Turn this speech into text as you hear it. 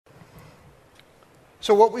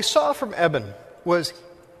So what we saw from Eben was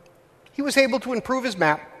he was able to improve his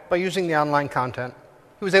map by using the online content.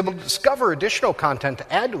 He was able to discover additional content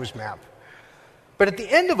to add to his map. But at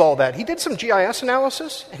the end of all that, he did some GIS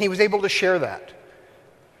analysis, and he was able to share that.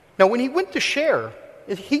 Now, when he went to share,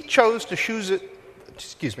 he chose to share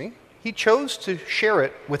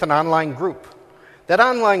it with an online group. That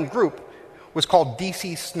online group was called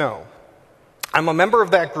DC Snow. I'm a member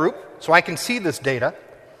of that group, so I can see this data.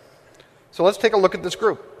 So let's take a look at this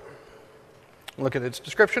group. Look at its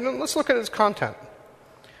description, and let's look at its content.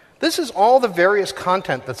 This is all the various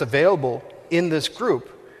content that's available in this group.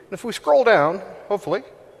 And if we scroll down, hopefully,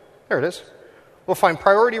 there it is, we'll find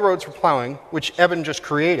priority roads for plowing, which Eben just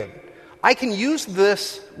created. I can use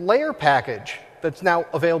this layer package that's now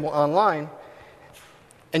available online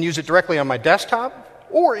and use it directly on my desktop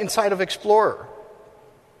or inside of Explorer.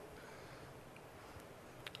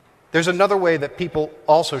 There's another way that people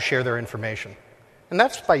also share their information, and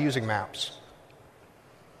that's by using maps.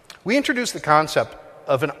 We introduced the concept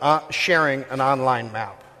of sharing an online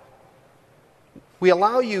map. We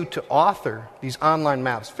allow you to author these online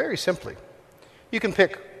maps very simply. You can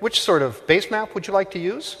pick which sort of base map would you like to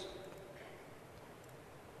use.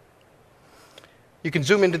 You can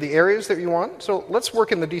zoom into the areas that you want. So let's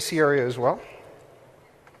work in the DC area as well,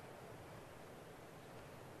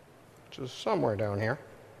 which is somewhere down here.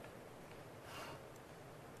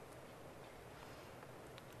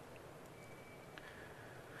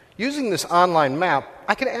 Using this online map,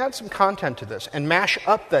 I can add some content to this and mash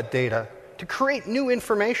up that data to create new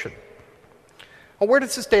information. Well, where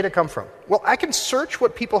does this data come from? Well, I can search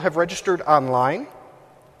what people have registered online.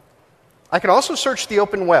 I can also search the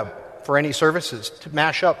open web for any services to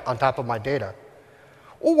mash up on top of my data.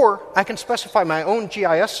 Or I can specify my own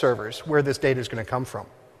GIS servers where this data is going to come from.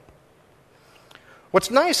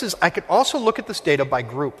 What's nice is I can also look at this data by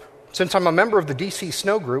group. Since I'm a member of the DC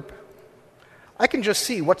Snow group, I can just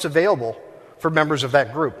see what's available for members of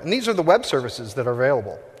that group. And these are the web services that are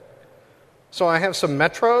available. So I have some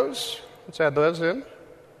metros. Let's add those in.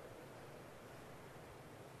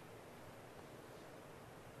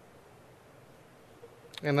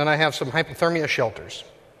 And then I have some hypothermia shelters.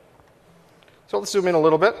 So let's zoom in a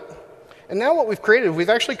little bit. And now what we've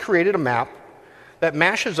actually created a map that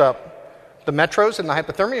mashes up the metros and the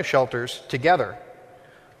hypothermia shelters together.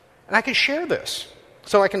 And I can share this.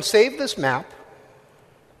 So I can save this map.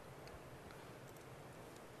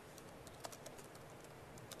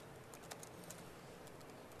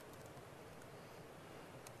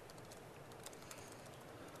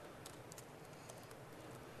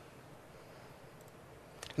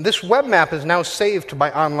 This web map is now saved to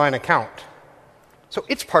my online account. So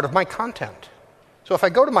it's part of my content. So if I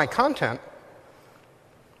go to my content,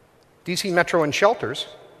 DC Metro and Shelters,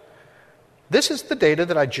 this is the data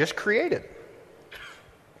that I just created.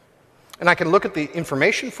 And I can look at the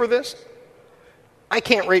information for this. I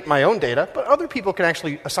can't rate my own data, but other people can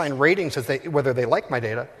actually assign ratings as whether they like my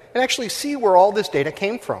data and actually see where all this data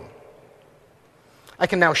came from. I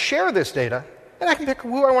can now share this data, and I can pick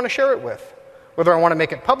who I want to share it with, whether I want to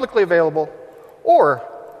make it publicly available or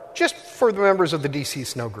just for the members of the DC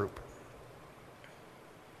Snow group.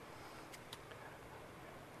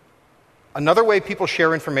 Another way people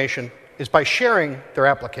share information is by sharing their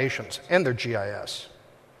applications and their GIS.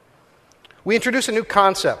 We introduced a new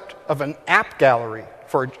concept of an app gallery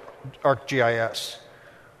for ArcGIS.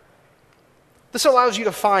 This allows you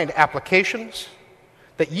to find applications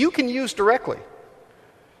that you can use directly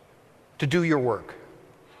to do your work.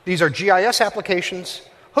 These are GIS applications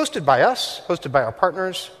hosted by us, hosted by our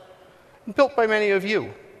partners, and built by many of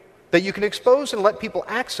you that you can expose and let people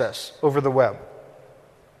access over the web.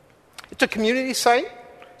 It's a community site,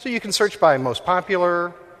 so you can search by most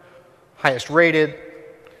popular, highest rated,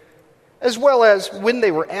 as well as when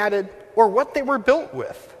they were added or what they were built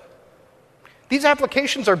with. These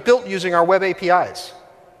applications are built using our web APIs,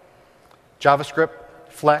 JavaScript,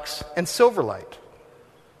 Flex, and Silverlight.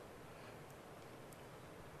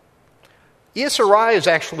 ESRI is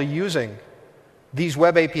actually using these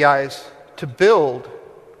web APIs to build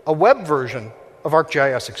a web version of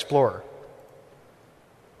ArcGIS Explorer.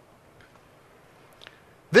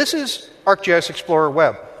 This is Arcgis Explorer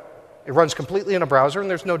Web. It runs completely in a browser and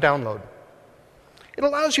there's no download. It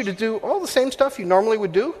allows you to do all the same stuff you normally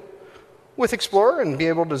would do with Explorer and be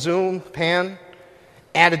able to zoom, pan,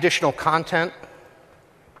 add additional content,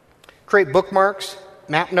 create bookmarks,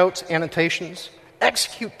 map notes, annotations,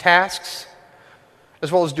 execute tasks,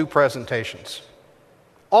 as well as do presentations,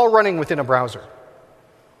 all running within a browser.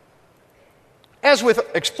 As with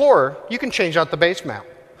Explorer, you can change out the base map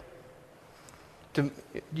to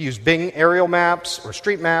use Bing aerial maps or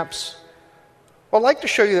street maps, Well, I'd like to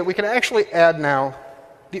show you that we can actually add now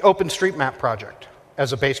the Openstreetmap Project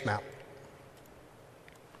as a base map.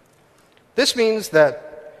 This means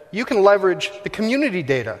that you can leverage the community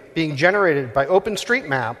data being generated by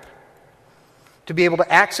Openstreetmap to be able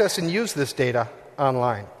to access and use this data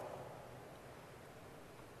online.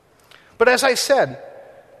 But as I said,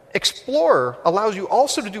 Explorer allows you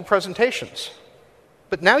also to do presentations.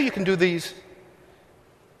 But now you can do these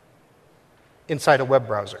inside a web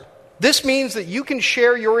browser. This means that you can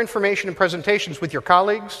share your information and presentations with your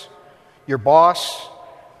colleagues, your boss,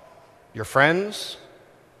 your friends,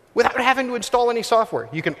 without having to install any software.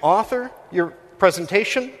 You can author your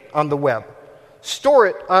presentation on the web, store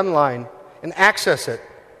it online, and access it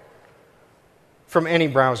from any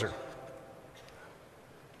browser.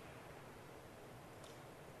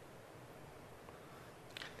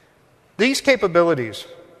 These capabilities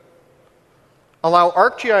allow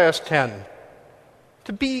ArcGIS 10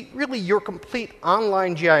 to be really your complete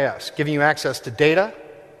online GIS, giving you access to data,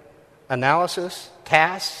 analysis,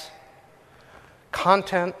 tasks,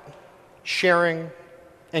 content, sharing,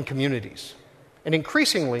 and communities, and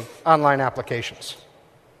increasingly online applications.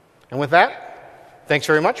 And with that, thanks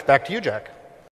very much. Back to you, Jack.